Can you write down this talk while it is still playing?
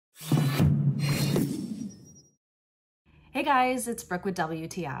Hey guys, it's Brooke with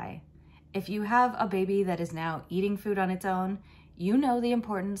WTI. If you have a baby that is now eating food on its own, you know the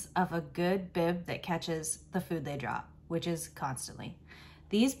importance of a good bib that catches the food they drop, which is constantly.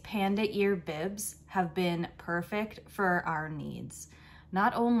 These PandaEar bibs have been perfect for our needs.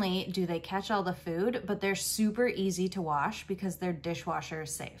 Not only do they catch all the food, but they're super easy to wash because they're dishwasher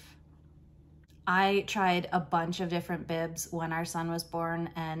safe. I tried a bunch of different bibs when our son was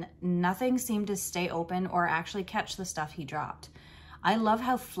born and nothing seemed to stay open or actually catch the stuff he dropped. I love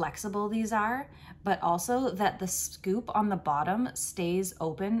how flexible these are, but also that the scoop on the bottom stays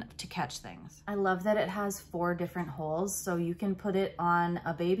open to catch things. I love that it has 4 different holes, so you can put it on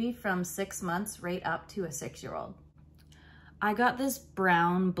a baby from 6 months right up to a 6-year-old. I got this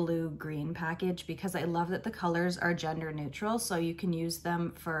brown, blue, green package because I love that the colors are gender neutral, so you can use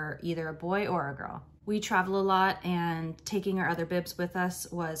them for either a boy or a girl. We travel a lot and taking our other bibs with us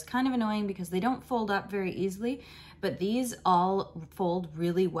was kind of annoying because they don't fold up very easily, but these all fold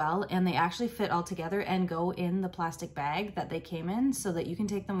really well and they actually fit all together and go in the plastic bag that they came in so that you can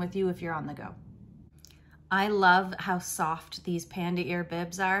take them with you if you're on the go. I love how soft these PandaEar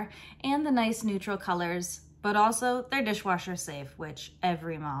bibs are and the nice neutral colors, but also they're dishwasher safe, which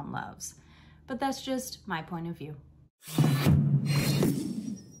every mom loves. But that's just my point of view.